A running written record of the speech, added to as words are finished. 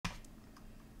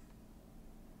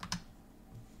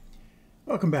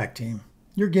Welcome back, team.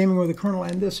 You're gaming with the Colonel,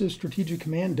 and this is Strategic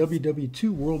Command WW2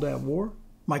 World at War,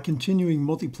 my continuing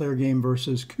multiplayer game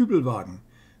versus Kuebelwagen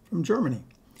from Germany.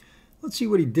 Let's see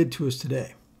what he did to us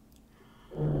today.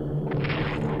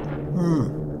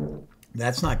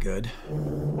 That's not good.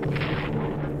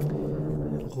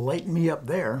 Lighten me up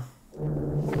there. Am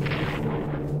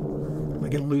I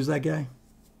going to lose that guy?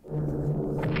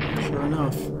 Sure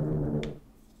enough.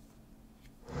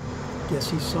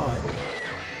 Guess he saw it.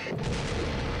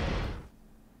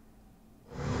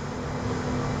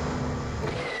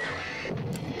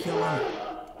 Kill him.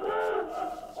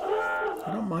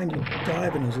 I don't mind you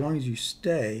diving as long as you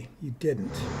stay. You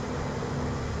didn't.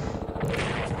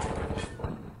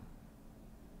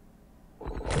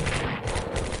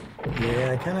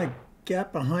 Yeah, I kind of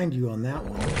got behind you on that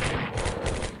one.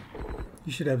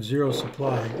 You should have zero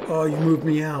supply. Oh, you moved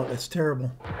me out. That's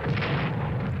terrible.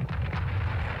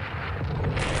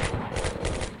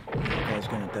 That guy's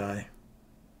going to die.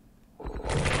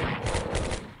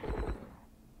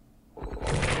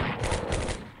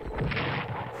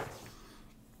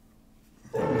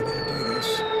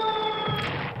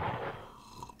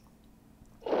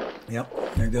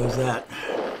 Yep, there goes that.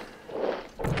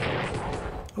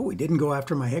 Oh, he didn't go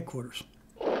after my headquarters.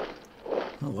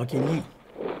 Well, lucky me.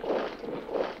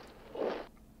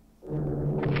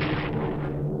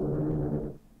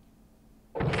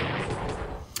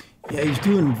 Yeah, he's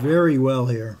doing very well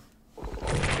here.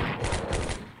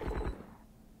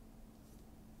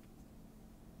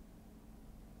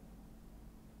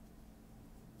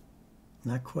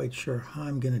 Not quite sure how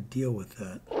I'm going to deal with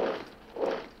that.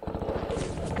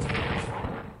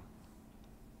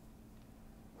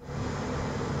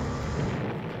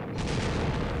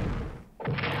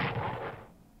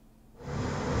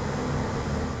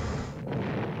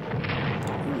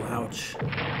 Ouch.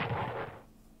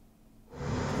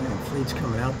 Man, fleet's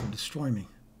coming out to destroy me.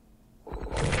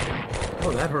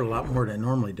 Oh, that hurt a lot more than it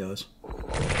normally does. I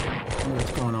don't know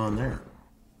what's going on there.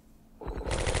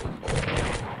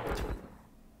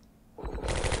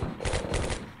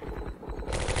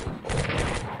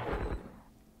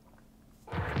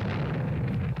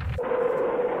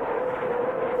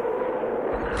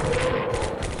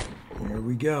 Here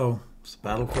we go. It's the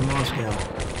battle for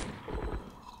Moscow.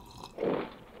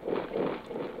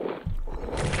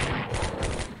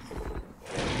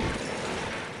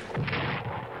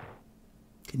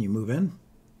 Can you move in?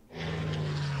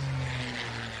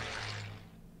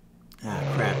 Ah,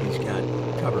 crap, he's got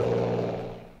cover.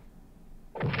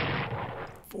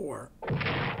 4.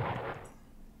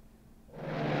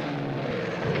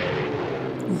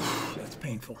 Oof, that's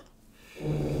painful.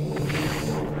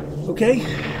 Okay,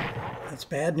 that's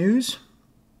bad news.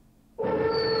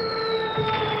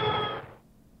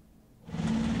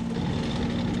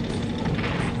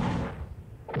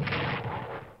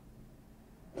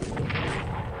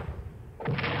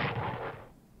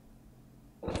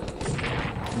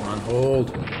 Come on, hold.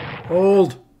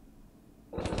 Hold.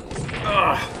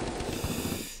 Ah,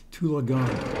 Tula gone.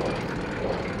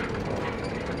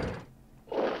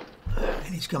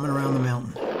 And he's coming around the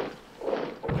mountain.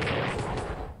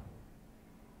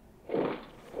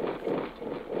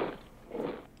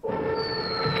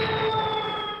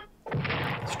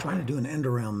 He's trying to do an end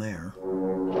around there.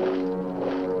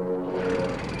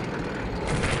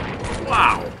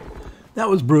 Wow. That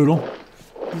was brutal.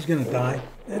 He's going to die.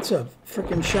 That's a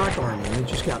freaking shock army. It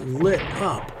just got lit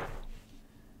up.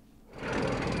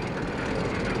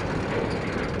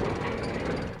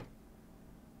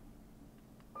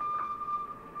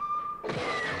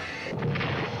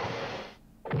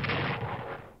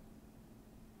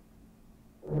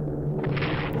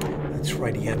 That's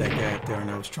right, he had that guy up there, and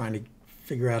I was trying to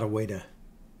figure out a way to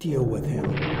deal with him.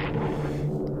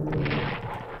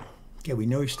 Okay, we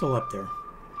know he's still up there.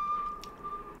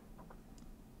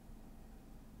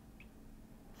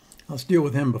 Let's deal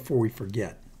with him before we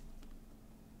forget.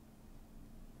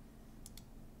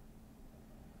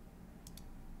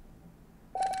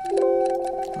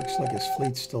 Looks like his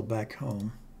fleet's still back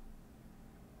home.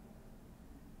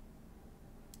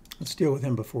 Let's deal with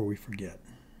him before we forget.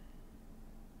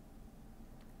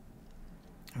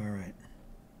 All right.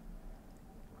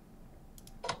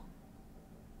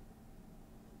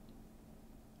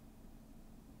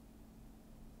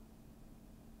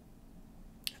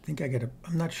 I think I got to,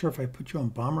 I'm not sure if I put you on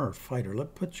bomber or fighter.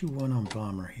 Let's put you one on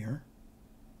bomber here.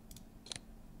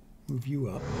 Move you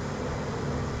up.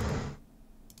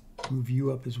 Move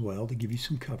you up as well to give you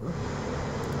some cover.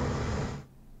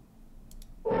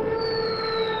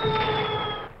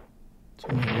 It's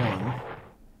only one.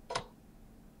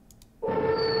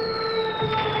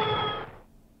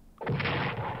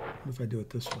 What if I do it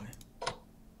this way?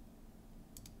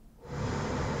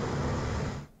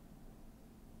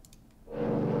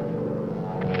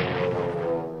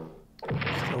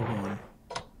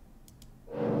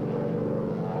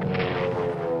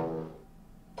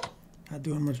 Not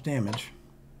doing much damage.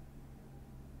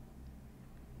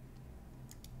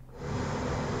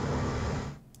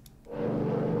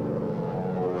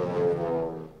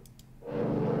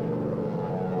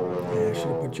 Yeah, I should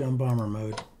have put you on bomber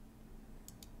mode.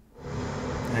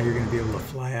 Now you're going to be able to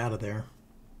fly out of there.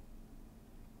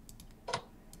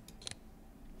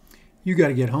 You got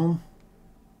to get home.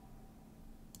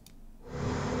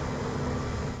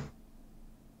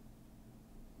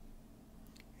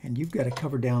 And you've got to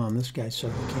cover down on this guy so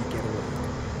he can't get away.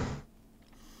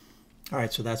 All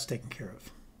right, so that's taken care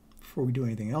of. Before we do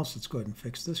anything else, let's go ahead and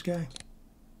fix this guy.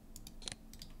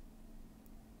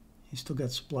 He's still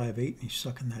got supply of 8, and he's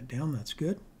sucking that down. That's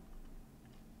good.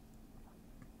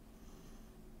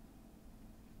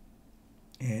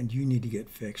 And you need to get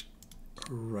fixed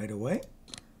right away.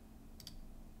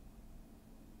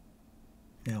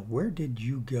 Now, where did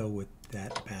you go with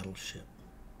that battleship?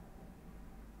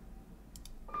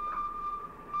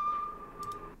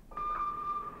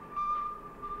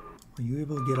 Were you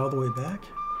able to get all the way back?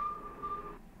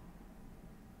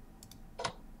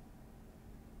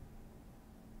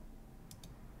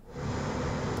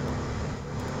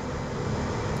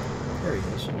 There he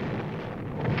is.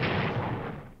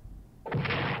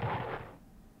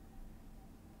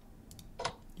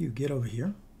 You get over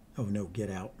here. Oh no, get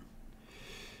out.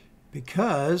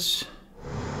 Because,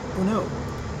 oh no.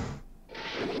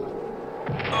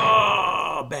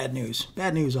 Oh, bad news.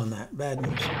 Bad news on that. Bad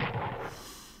news.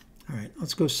 All right,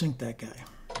 let's go sink that guy.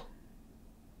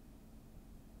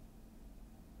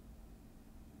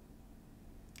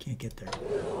 Can't get there.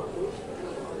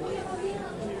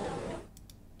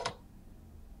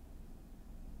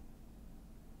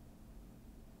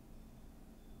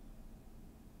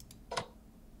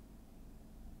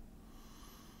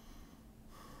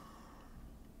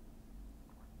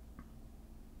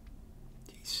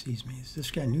 He sees me. Is this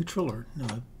guy neutral or no?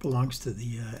 It belongs to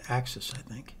the Axis, I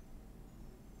think.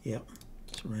 Yep,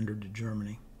 surrendered to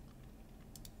Germany.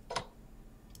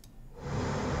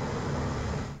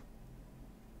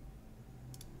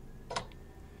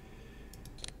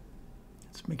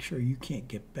 Let's make sure you can't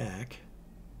get back.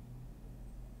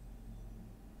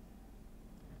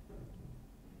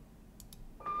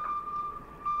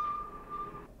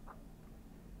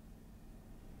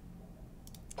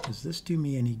 Does this do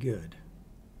me any good?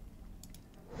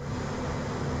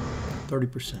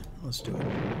 30%. Let's do it.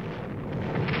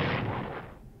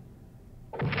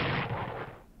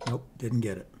 Nope, didn't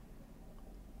get it.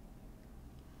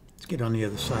 Let's get on the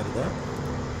other side of that.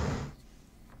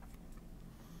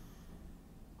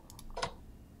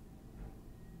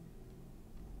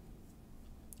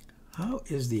 How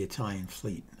is the Italian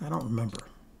fleet? I don't remember.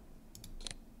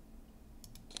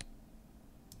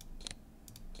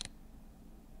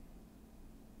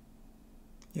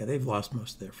 Yeah, they've lost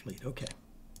most of their fleet. Okay.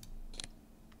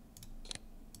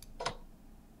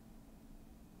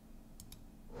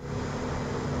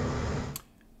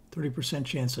 30%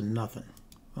 chance of nothing.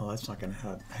 Well, that's not going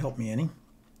to help me any.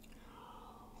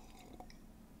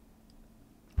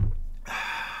 All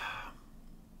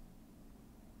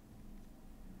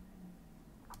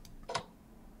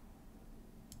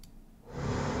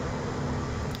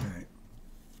right.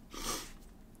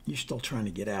 You're still trying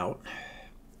to get out.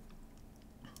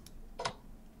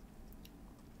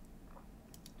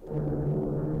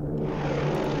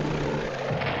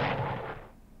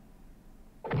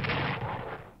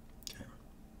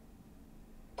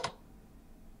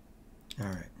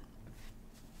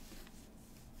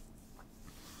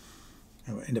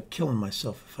 End up killing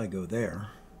myself if I go there.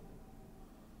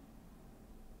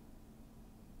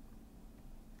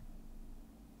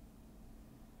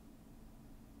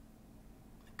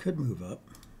 I could move up,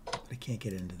 but I can't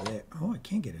get into there. Oh, I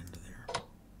can't get into there.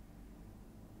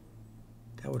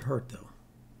 That would hurt, though.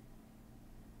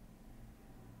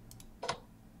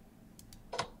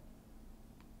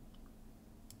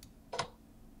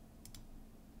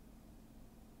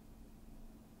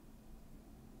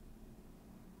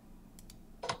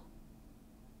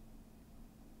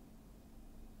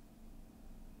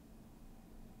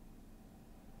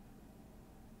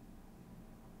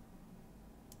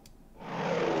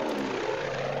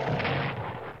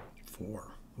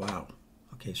 Wow.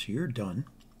 Okay, so you're done.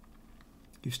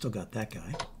 You've still got that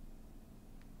guy.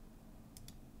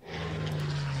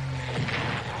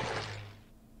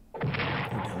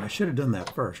 You're done. I should have done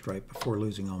that first, right, before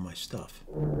losing all my stuff.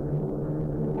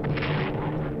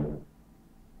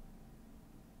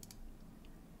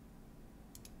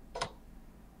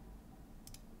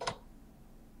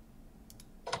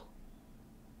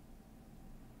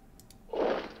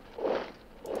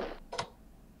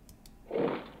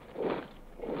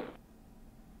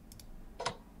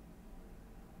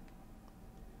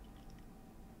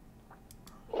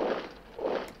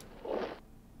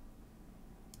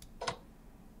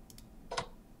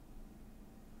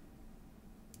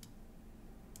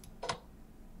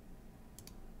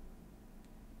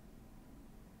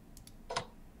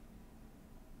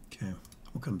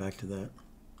 We'll come back to that.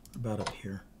 About up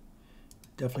here.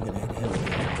 Definitely going to hit him.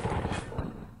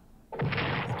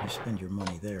 Let you spend your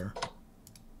money there.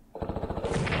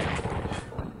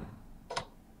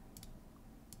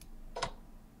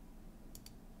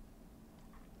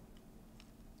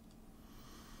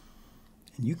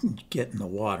 And you can get in the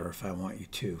water if I want you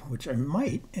to, which I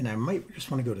might, and I might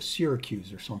just want to go to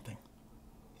Syracuse or something.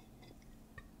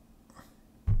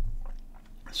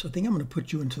 So I think I'm going to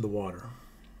put you into the water.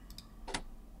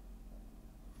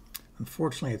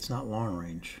 Unfortunately, it's not long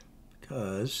range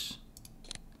because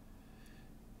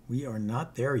we are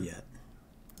not there yet.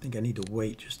 I think I need to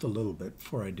wait just a little bit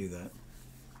before I do that.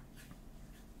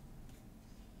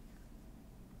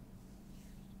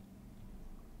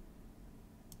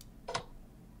 I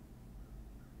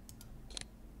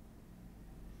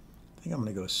think I'm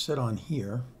going to go sit on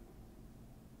here.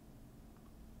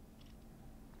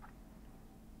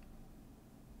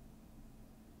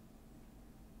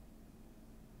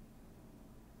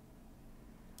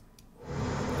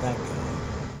 That guy.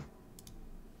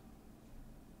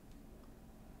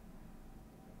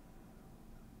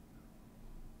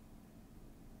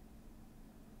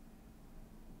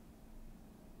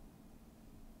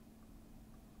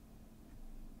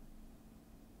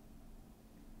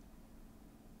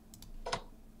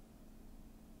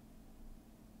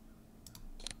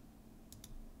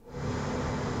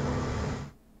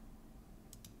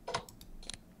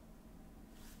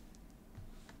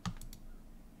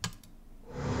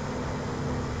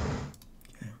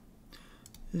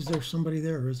 Is there somebody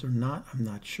there or is there not? I'm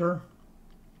not sure.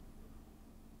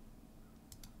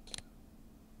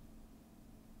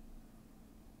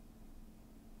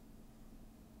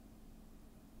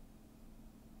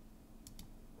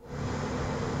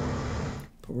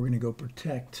 But we're going to go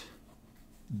protect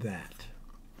that.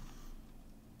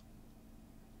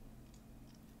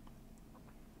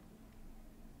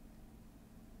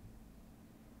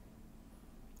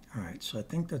 All right, so I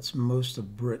think that's most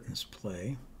of Britain's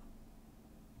play.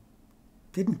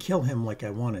 Didn't kill him like I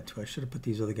wanted to. I should have put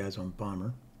these other guys on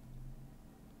bomber.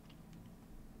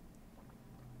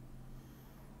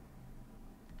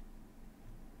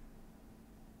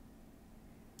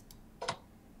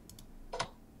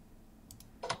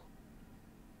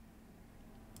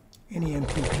 Any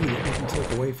MPP that we can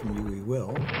take away from you, we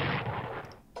will.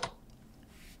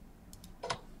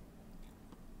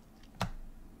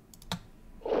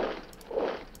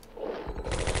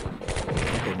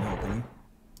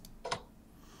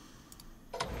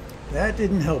 That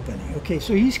didn't help any. Okay,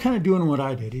 so he's kind of doing what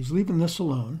I did. He's leaving this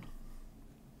alone.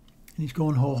 And he's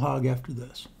going whole hog after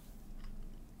this.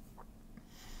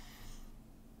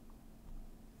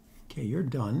 Okay, you're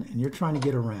done, and you're trying to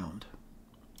get around.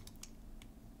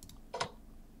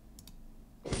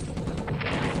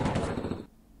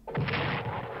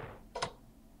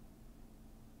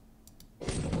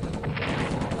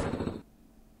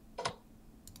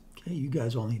 Okay, you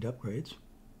guys all need upgrades.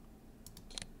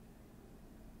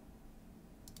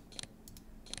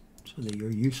 So that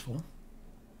you're useful.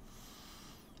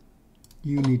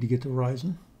 You need to get to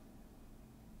Ryzen.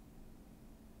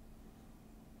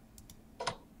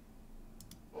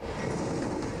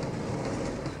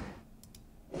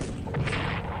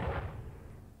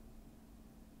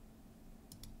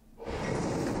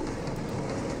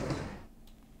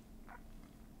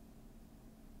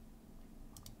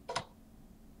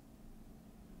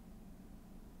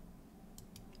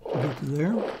 Get to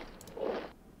there.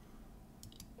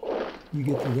 You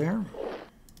get to there.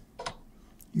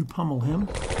 You pummel him.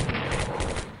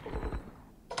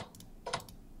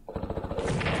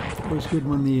 Always good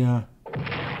when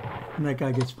when that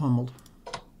guy gets pummeled.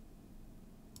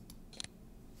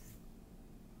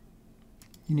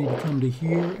 You need to come to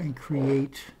here and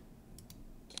create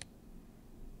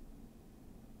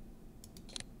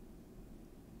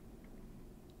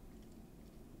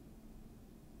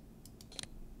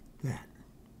that.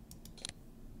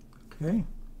 Okay.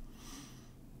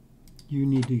 You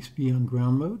need to be on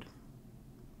ground mode.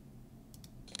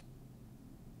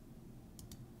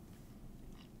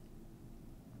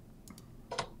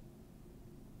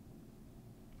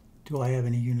 Do I have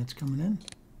any units coming in?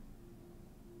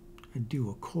 I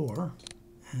do a core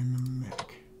and a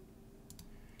mech.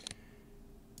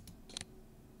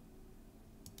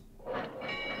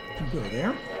 You go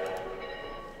there.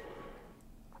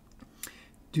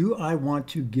 Do I want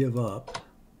to give up?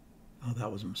 Oh, that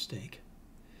was a mistake.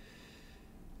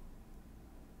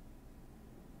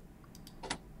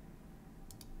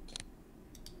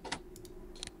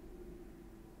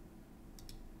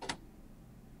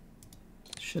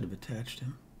 Should have attached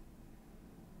him.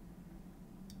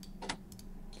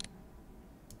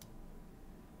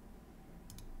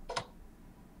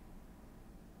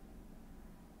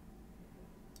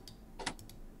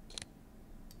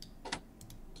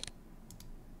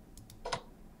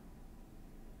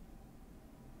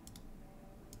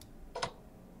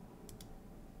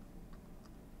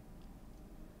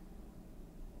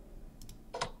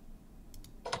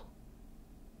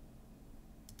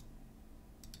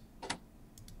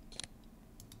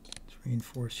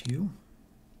 Reinforce you.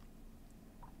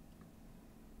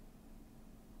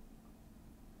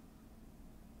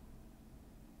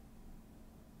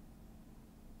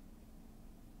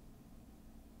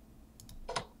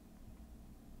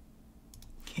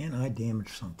 Can I damage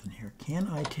something here? Can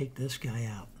I take this guy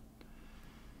out?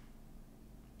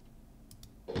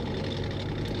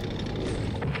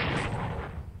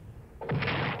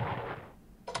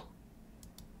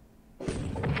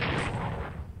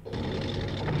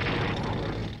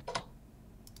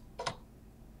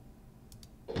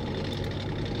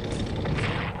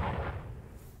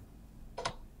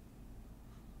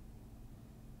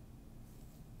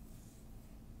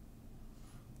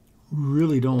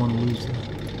 Really don't want to lose that.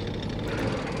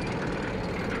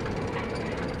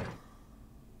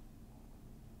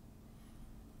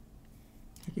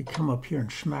 I could come up here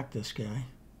and smack this guy.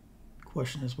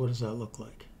 Question is, what does that look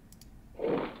like?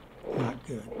 Not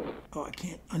good. Oh, I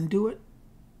can't undo it.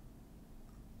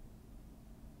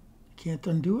 I can't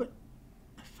undo it.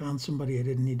 I found somebody I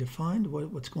didn't need to find.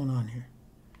 What's going on here?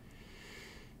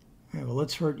 All right, well,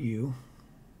 let's hurt you.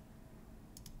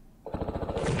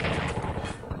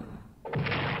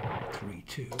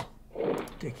 3-2.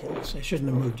 Ridiculous. I shouldn't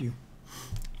have moved you.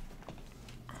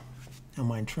 Now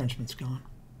my entrenchment's gone.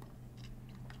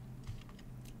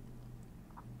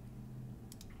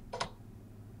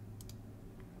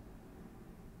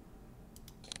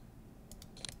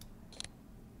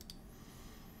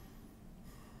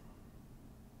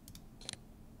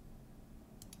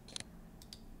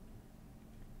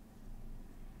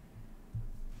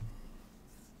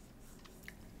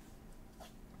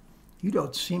 You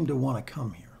don't seem to want to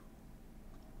come here.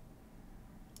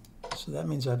 So that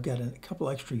means I've got a couple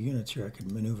extra units here I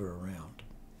could maneuver around.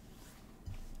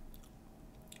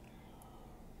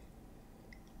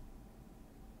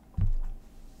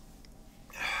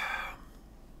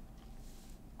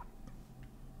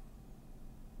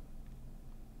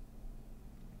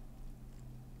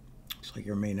 Looks like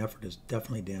your main effort is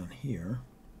definitely down here.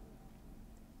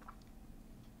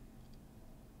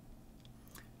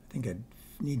 I think I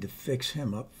need to fix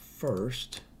him up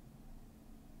first.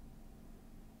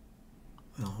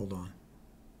 Well, hold on.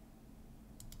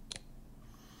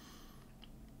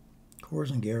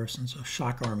 Corps and garrisons, a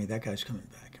shock army, that guy's coming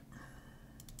back.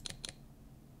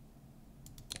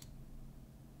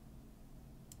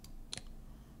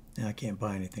 Now I can't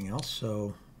buy anything else,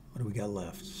 so what do we got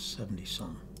left? 70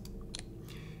 some.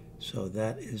 So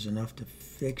that is enough to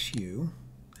fix you.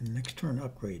 And next turn,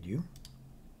 upgrade you.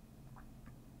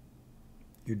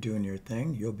 You're doing your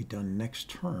thing. You'll be done next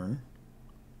turn.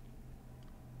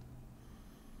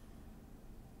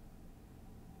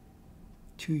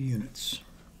 Two units.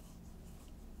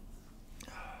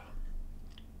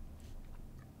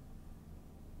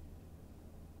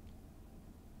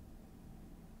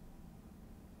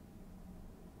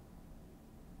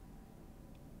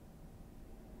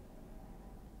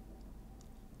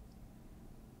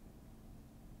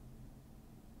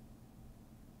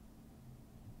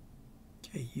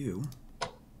 Okay, you.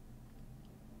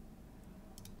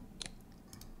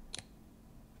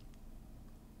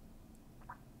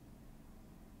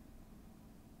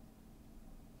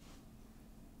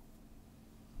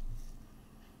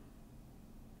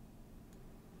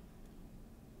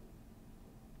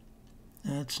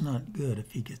 That's not good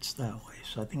if he gets that way,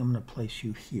 so I think I'm going to place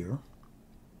you here.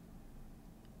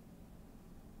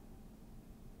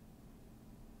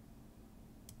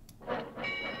 I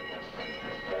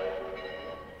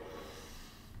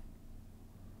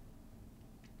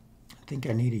think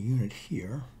I need a unit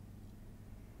here.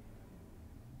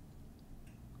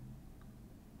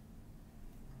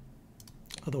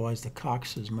 Otherwise the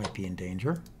Coxes might be in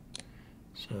danger.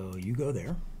 So you go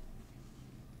there.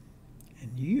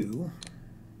 And you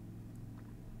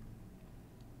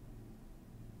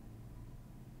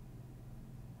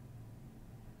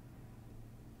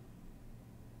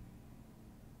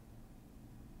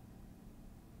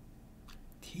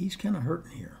he's kind of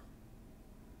hurting here.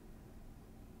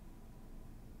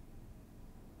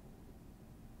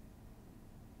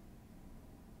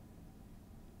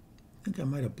 I think I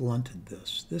might have blunted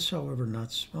this. This, however,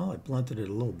 not... Well, I blunted it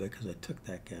a little bit because I took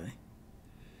that guy.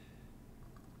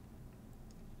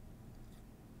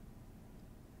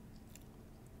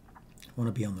 I want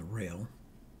to be on the rail.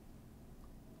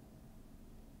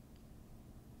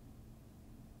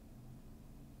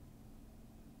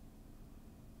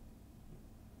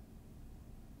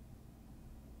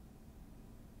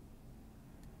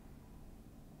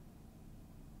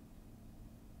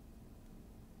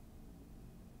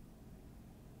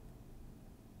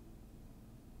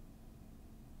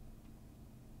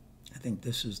 I think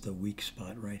this is the weak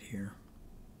spot right here.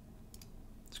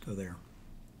 go there.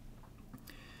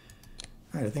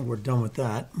 All right, I think we're done with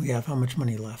that. We have how much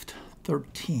money left?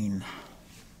 13.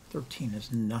 13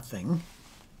 is nothing.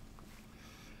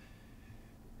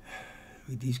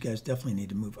 These guys definitely need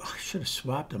to move. Oh, I should have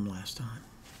swapped them last time.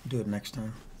 Do it next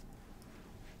time.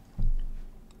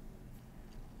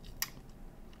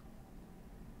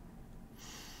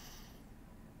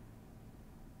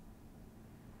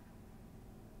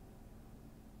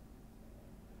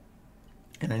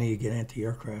 And I need to get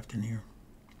anti-aircraft in here.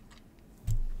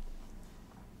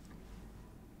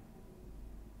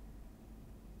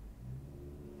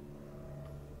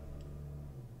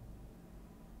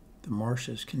 The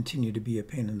marshes continue to be a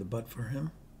pain in the butt for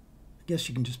him. I guess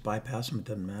you can just bypass them, it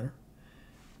doesn't matter.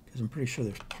 Because I'm pretty sure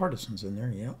there's partisans in there,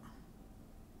 yep.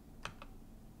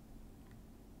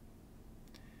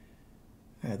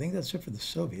 I think that's it for the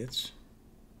Soviets.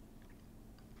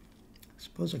 I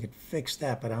suppose I could fix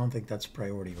that, but I don't think that's a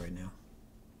priority right now.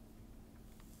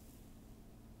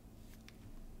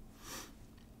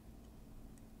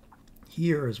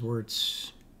 Here is where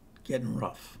it's getting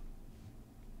rough.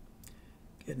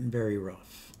 Getting very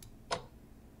rough.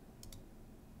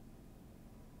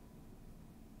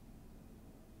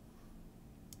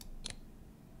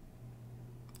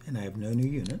 And I have no new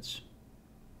units.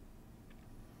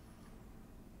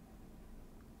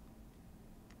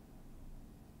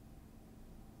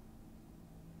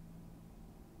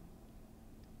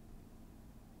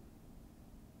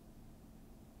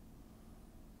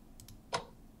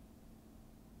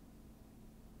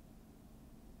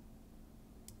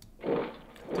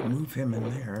 Move him in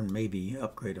there and maybe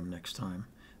upgrade him next time.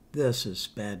 This is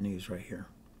bad news right here.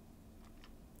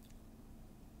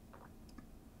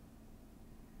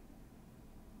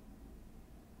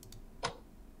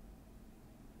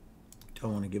 Do I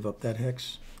want to give up that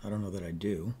hex? I don't know that I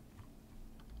do.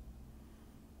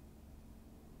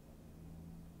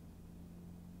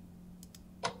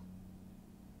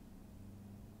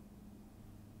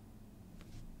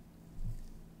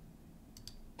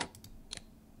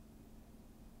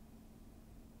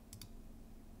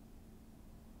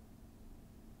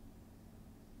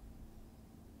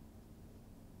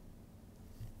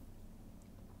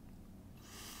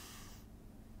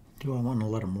 Do I want to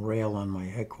let him rail on my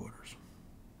headquarters?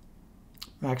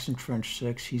 Mac's in trench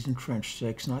 6, he's in trench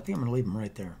 6, and I think I'm going to leave him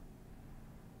right there.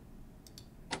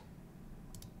 At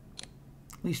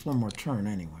least one more turn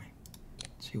anyway.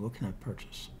 Let's see, what can I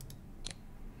purchase?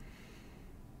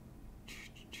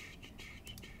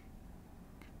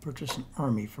 Purchase an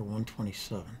army for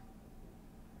 127.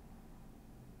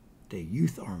 The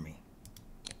youth army.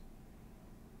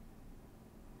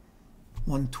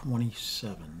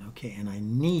 127. Okay, and I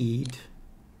need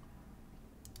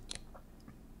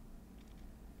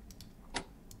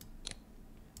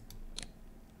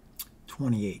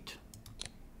 28.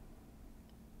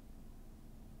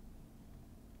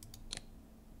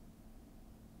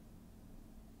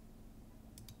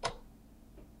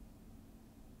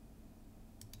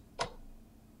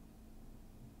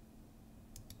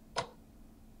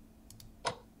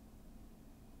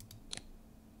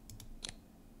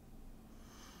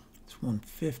 It's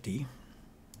 150.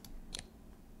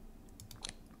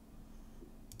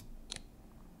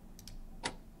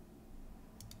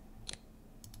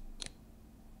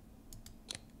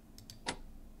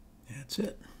 That's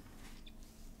it.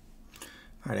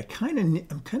 All right,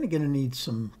 I'm kind of going to need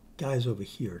some guys over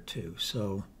here too.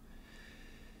 So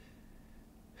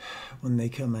when they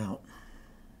come out,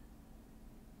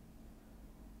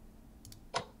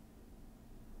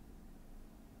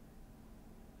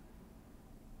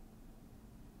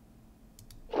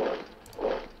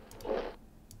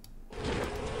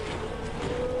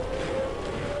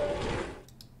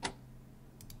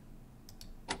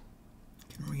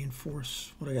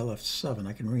 reinforce, what I got left? 7.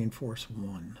 I can reinforce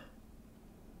 1.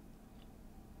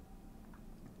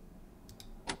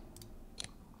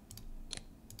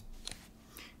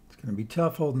 It's going to be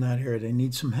tough holding that here. They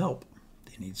need some help.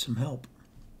 They need some help.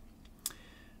 All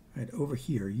right, over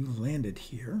here, you landed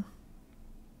here.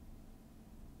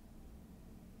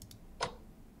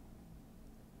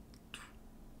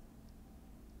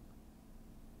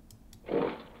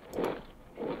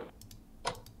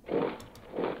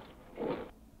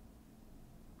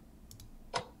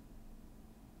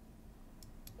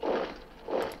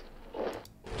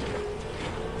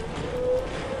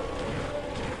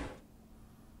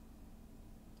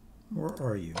 Where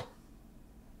are you?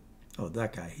 Oh,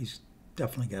 that guy. He's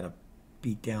definitely got a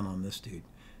beat down on this dude.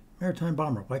 Maritime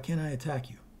bomber, why can't I attack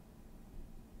you?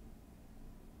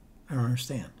 I don't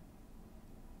understand.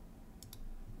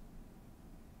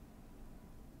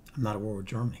 I'm not at war with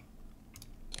Germany.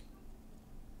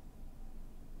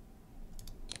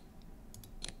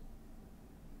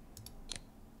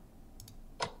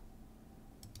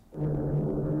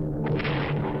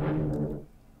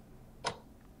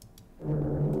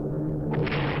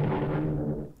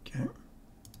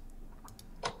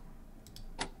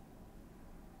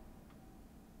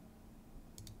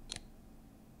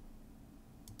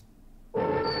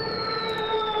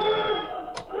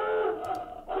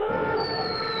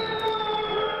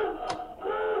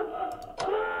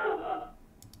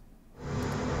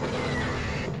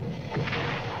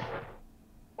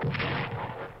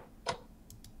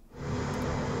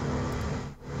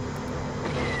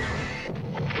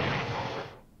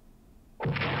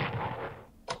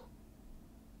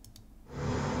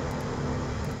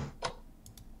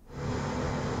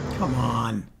 Come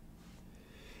on.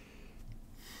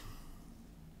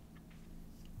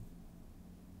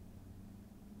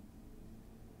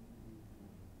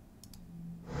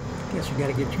 Guess we got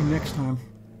to get you next time.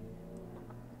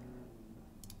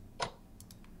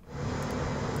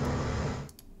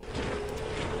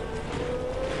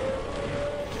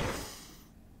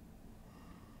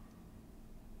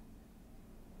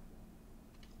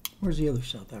 Where's the other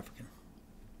South African?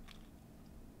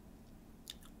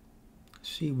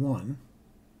 C1.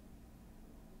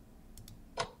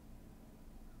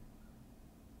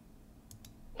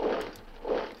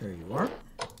 There you are.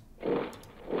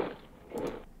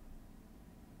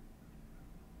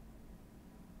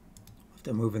 Have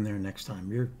to move in there next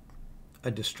time. You're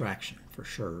a distraction for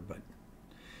sure, but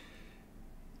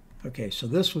okay, so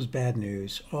this was bad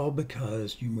news, all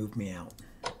because you moved me out.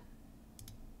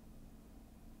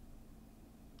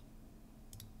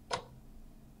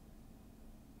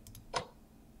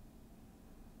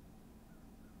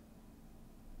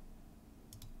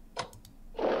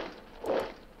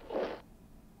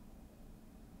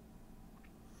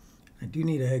 I do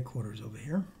need a headquarters over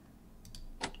here.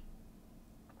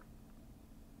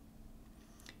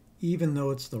 Even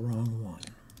though it's the wrong one.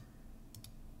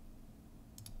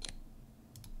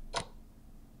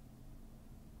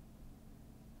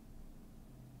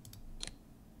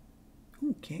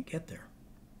 Ooh, can't get there.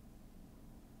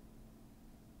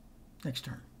 Next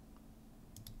turn.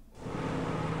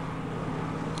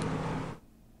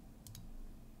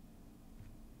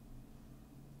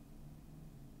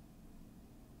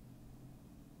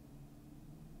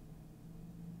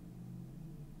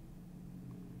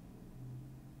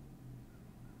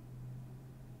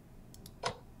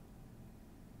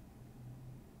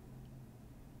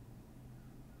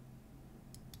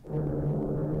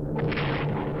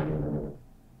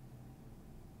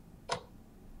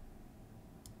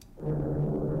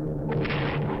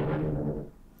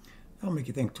 That'll make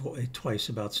you think twice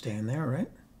about staying there,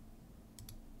 right?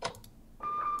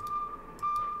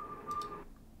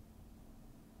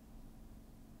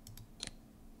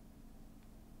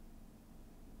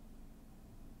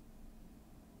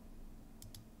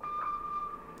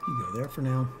 You go there for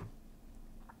now.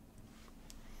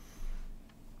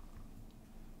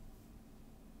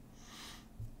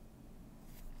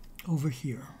 Over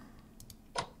here.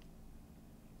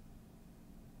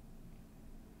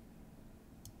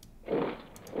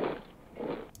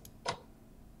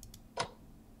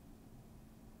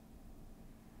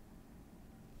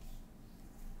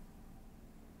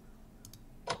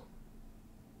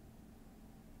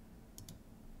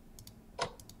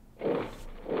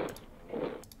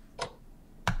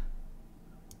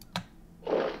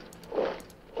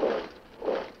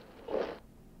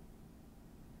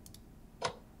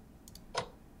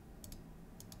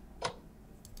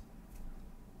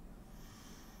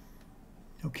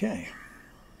 Okay.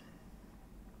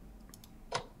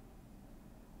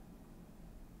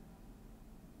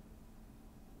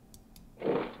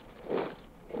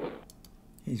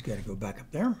 He's got to go back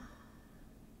up there.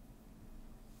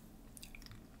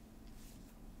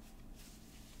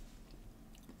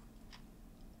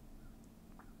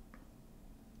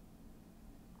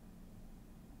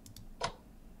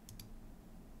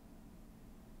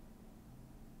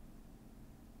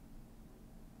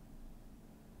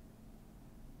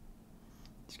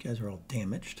 These guys are all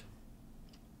damaged.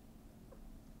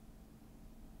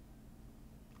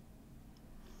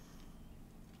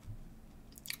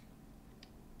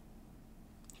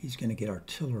 He's going to get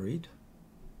artilleried.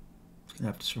 He's going to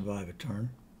have to survive a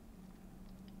turn.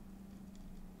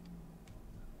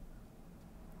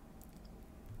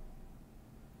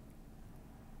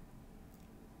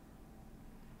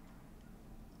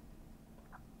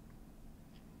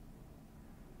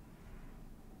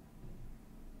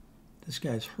 This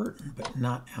guy's hurting, but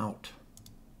not out.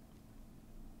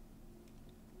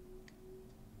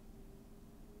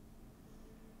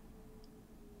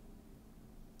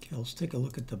 Okay, let's take a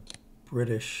look at the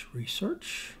British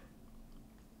research.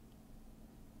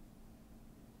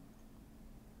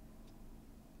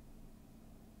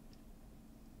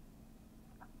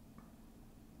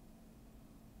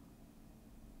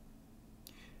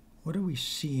 What are we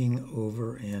seeing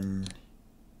over in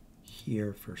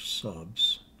here for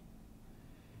subs?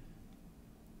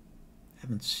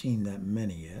 Haven't seen that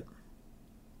many yet.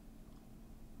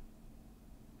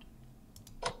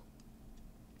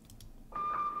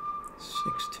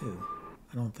 .62.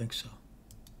 I don't think so.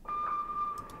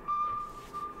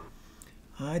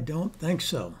 I don't think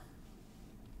so.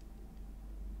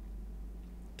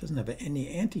 Doesn't have any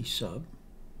anti-sub.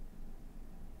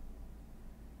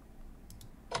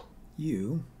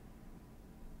 You.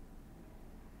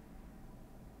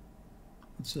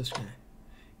 What's this guy?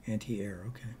 Anti-air,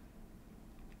 okay.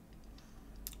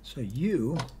 So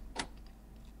you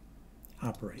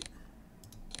operate.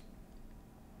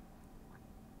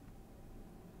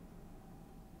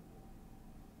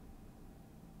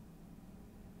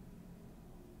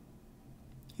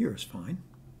 Here is fine.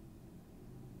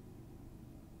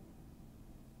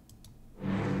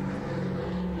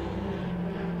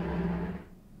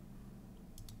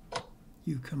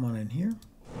 You come on in here.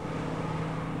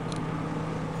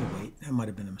 Oh wait, that might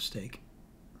have been a mistake.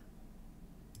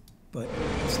 But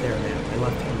it's there now. I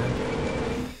left him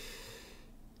empty.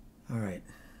 All right.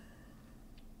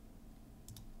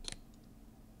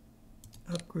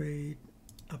 Upgrade,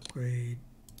 upgrade,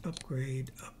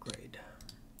 upgrade, upgrade.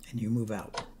 And you move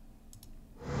out.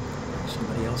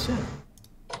 Somebody else in.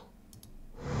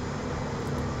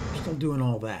 Still doing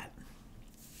all that.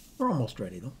 We're almost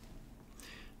ready though.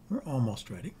 We're almost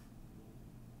ready.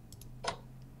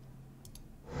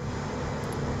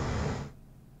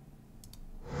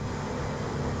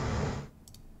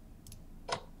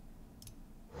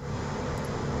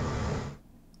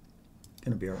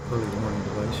 Going to be our early warning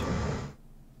device here.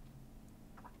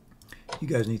 You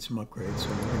guys need some upgrades, so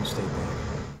we're going to stay back.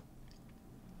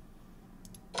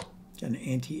 Got an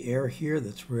anti-air here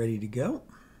that's ready to go.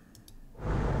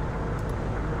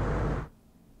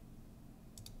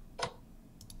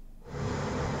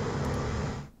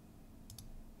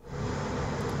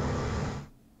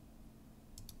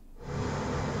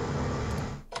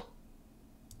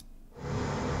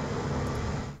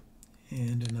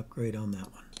 And an upgrade on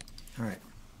that one. All right.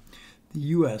 The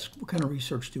U.S., what kind of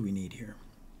research do we need here?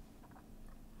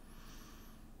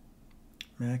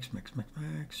 Max. We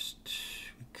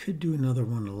could do another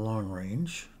one long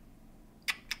range.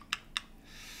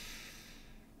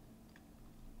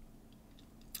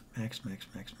 Max.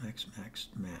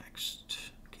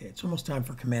 Okay, it's almost time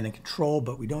for command and control,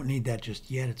 but we don't need that just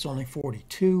yet. It's only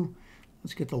 42.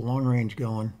 Let's get the long range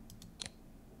going.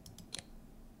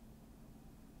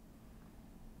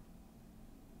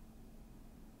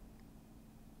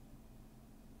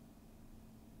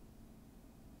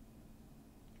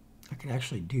 I could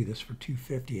actually do this for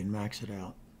 250 and max it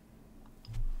out.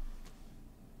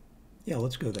 Yeah,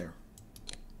 let's go there.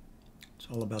 It's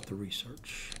all about the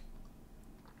research.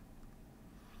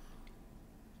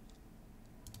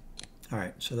 All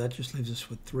right, so that just leaves us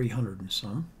with 300 and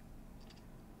some.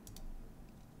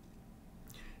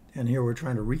 And here we're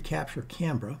trying to recapture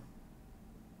Canberra.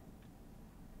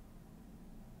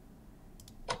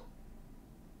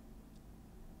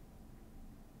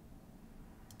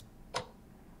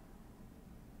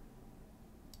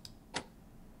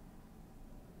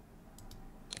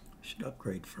 Should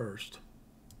upgrade first.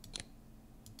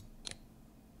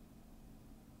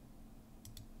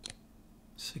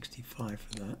 $65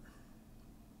 for that.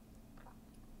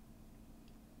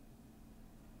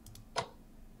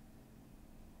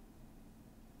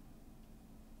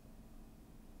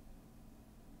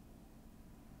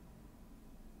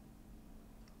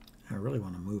 I really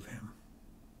want to move him.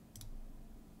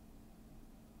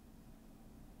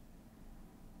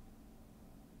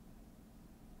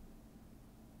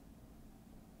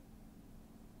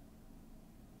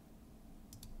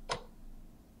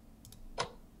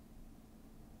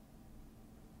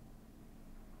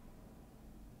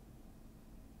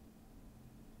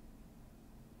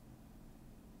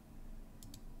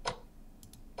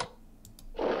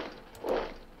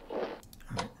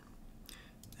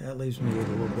 That leaves me with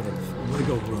a little bit of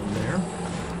wiggle room there.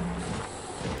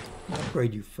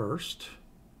 Upgrade you first.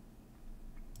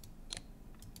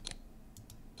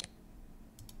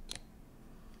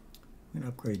 I'm going to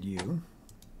upgrade you.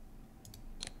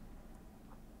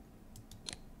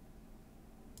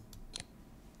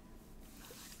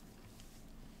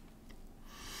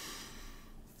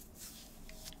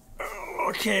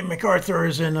 Okay, MacArthur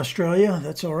is in Australia.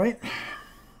 That's all right.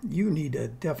 You need to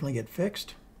definitely get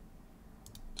fixed.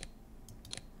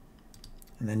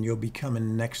 And then you'll be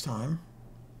coming next time.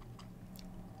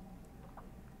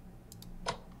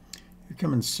 You're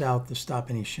coming south to stop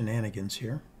any shenanigans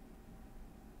here.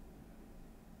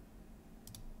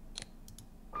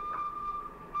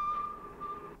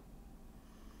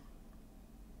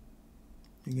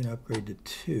 You're going to upgrade to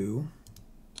 2.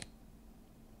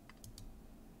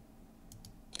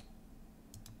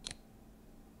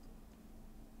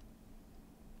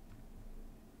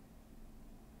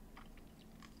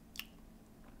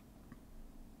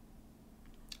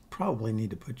 Probably need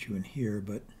to put you in here,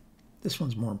 but this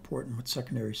one's more important with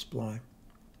secondary supply.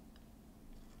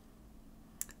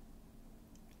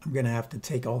 I'm going to have to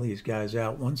take all these guys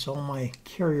out. Once all my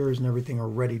carriers and everything are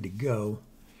ready to go,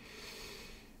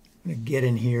 I'm going to get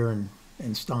in here and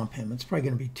and stomp him. It's probably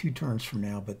going to be 2 turns from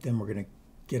now, but then we're going to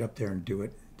get up there and do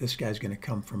it. This guy's going to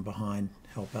come from behind,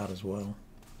 help out as well.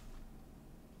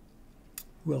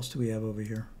 Who else do we have over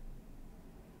here?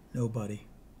 Nobody.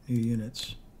 New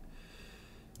units.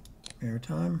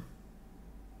 Maritime.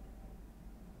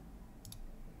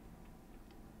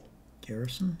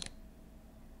 Garrison.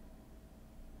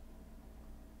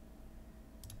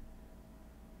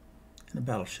 And a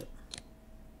battleship.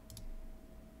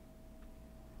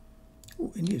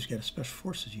 Oh, India's got a special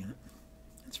forces unit.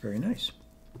 That's very nice.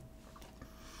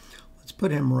 Let's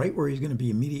put him right where he's going to be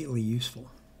immediately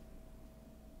useful.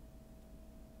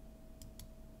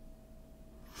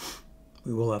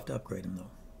 We will have to upgrade him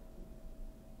though.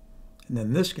 And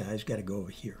then this guy's got to go over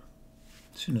here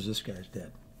as soon as this guy's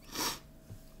dead.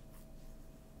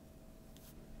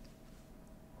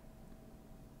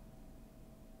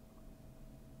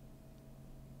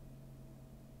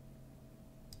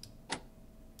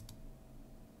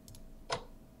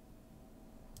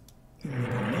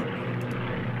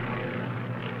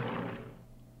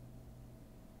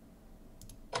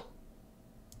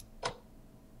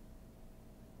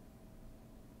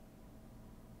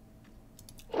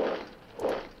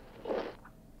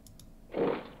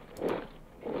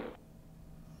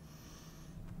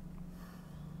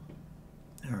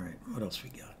 What else we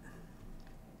got?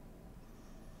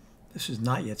 This is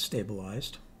not yet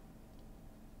stabilized.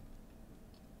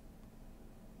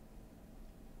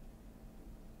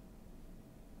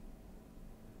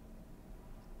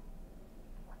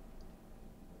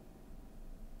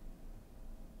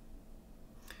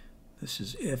 This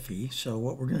is iffy, so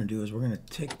what we're going to do is we're going to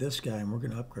take this guy and we're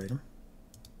going to upgrade him.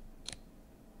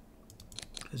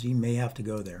 Because he may have to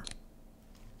go there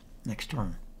next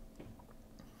turn.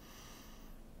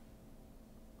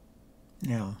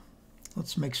 Now,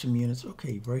 let's make some units.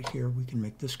 Okay, right here we can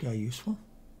make this guy useful.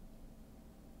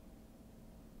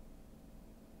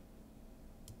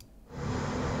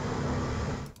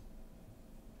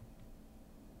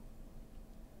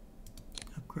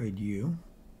 Upgrade you.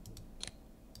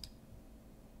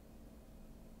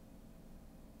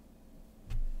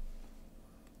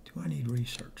 Do I need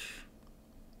research?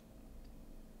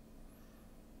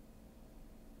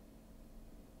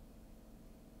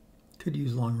 Could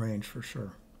use long range for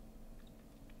sure.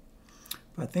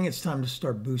 But I think it's time to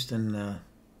start boosting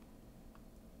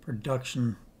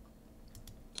production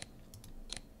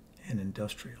and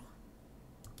industrial.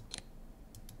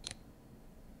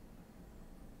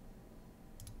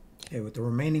 Okay, with the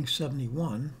remaining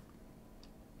 71,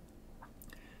 I'm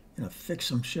going to fix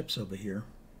some ships over here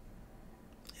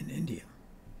in India.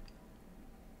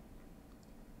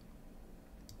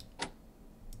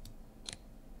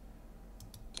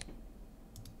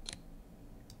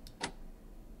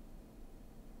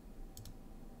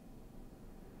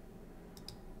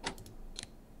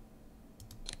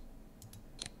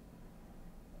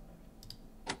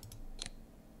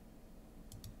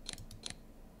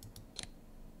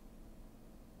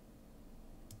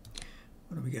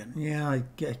 What do we got? Yeah, I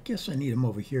guess I need them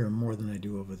over here more than I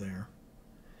do over there.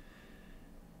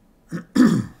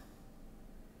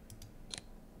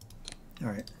 All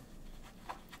right.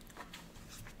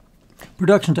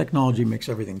 Production technology makes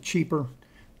everything cheaper.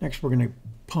 Next, we're going to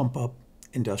pump up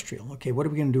industrial. Okay, what are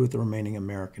we going to do with the remaining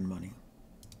American money?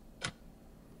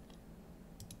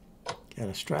 Got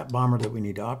a strat bomber that we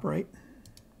need to operate.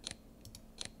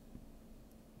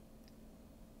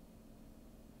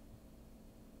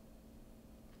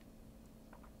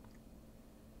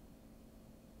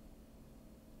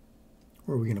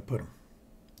 Where are we going to put them?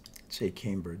 Let's say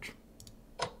Cambridge.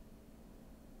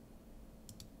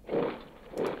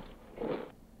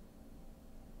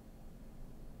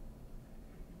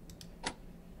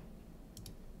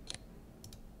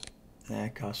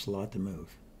 That costs a lot to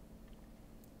move.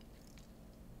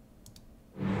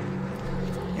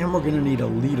 And we're going to need a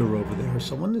leader over there.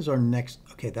 So when is our next?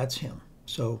 Okay, that's him.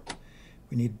 So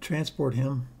we need to transport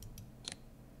him.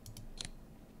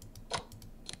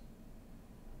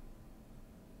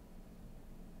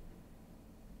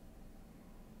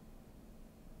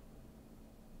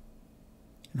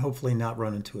 And hopefully not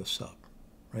run into a sub,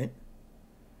 right?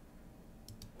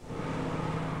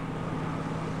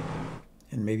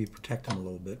 And maybe protect him a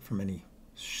little bit from any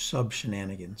sub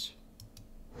shenanigans.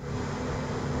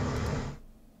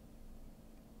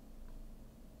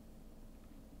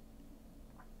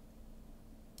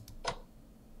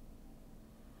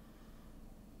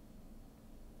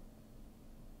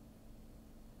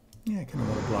 Yeah, I kind of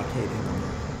want to blockade him on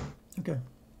there. Okay.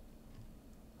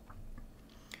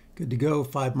 Good to go.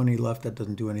 5 money left. That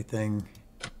doesn't do anything.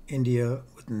 India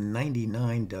with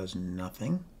 99 does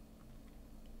nothing.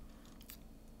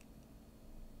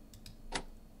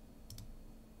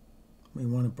 We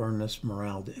want to burn this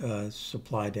morale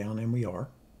supply down, and we are.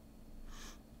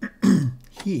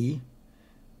 He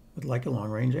would like a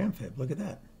long-range amphib. Look at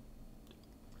that.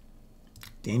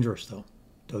 Dangerous, though.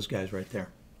 Those guys right there.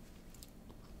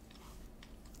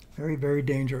 Very, very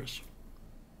dangerous.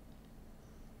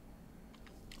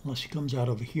 Unless he comes out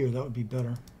over here, that would be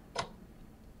better.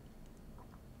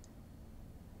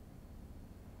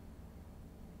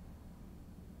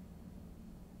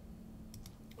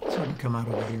 Let's have him come out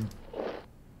over here.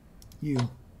 You.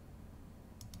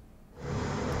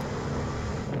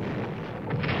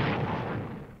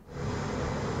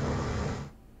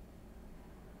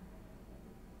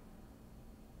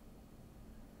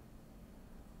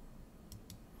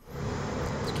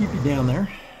 Let's keep you down there.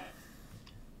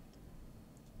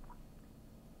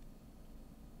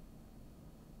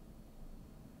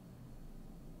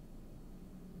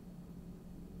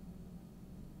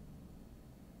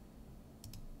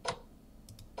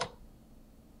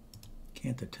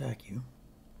 Can't attack you.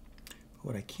 But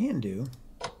what I can do,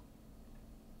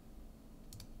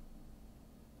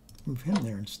 move him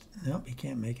there. Nope, he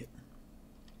can't make it.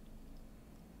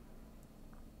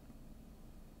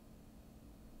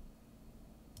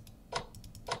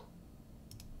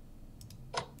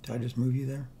 Did I just move you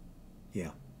there?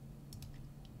 Yeah.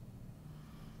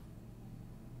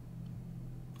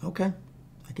 Okay,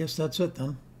 I guess that's it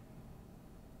then.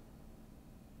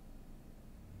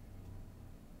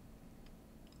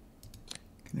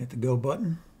 Can hit the go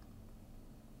button.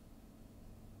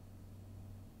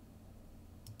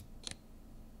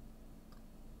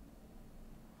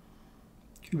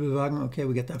 Kuebelwagen, okay,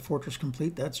 we get that fortress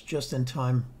complete. That's just in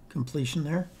time completion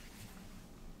there.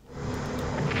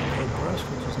 Brush,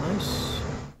 which is nice.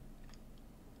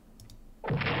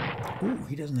 Ooh,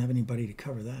 he doesn't have anybody to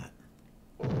cover that.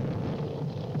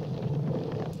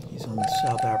 He's on the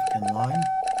South African line.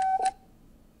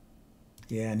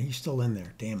 Yeah, and he's still in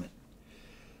there. Damn it.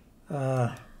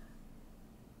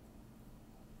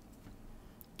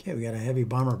 Okay, we got a heavy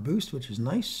bomber boost, which is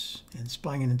nice, and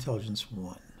spying and intelligence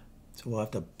 1. So we'll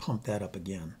have to pump that up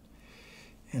again.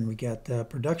 And we got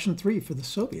production 3 for the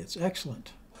Soviets.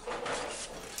 Excellent.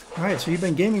 All right, so you've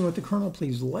been gaming with the Colonel.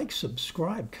 Please like,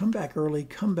 subscribe, come back early,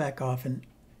 come back often.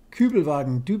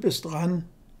 Kuebelwagen, du bist dran.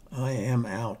 I am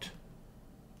out.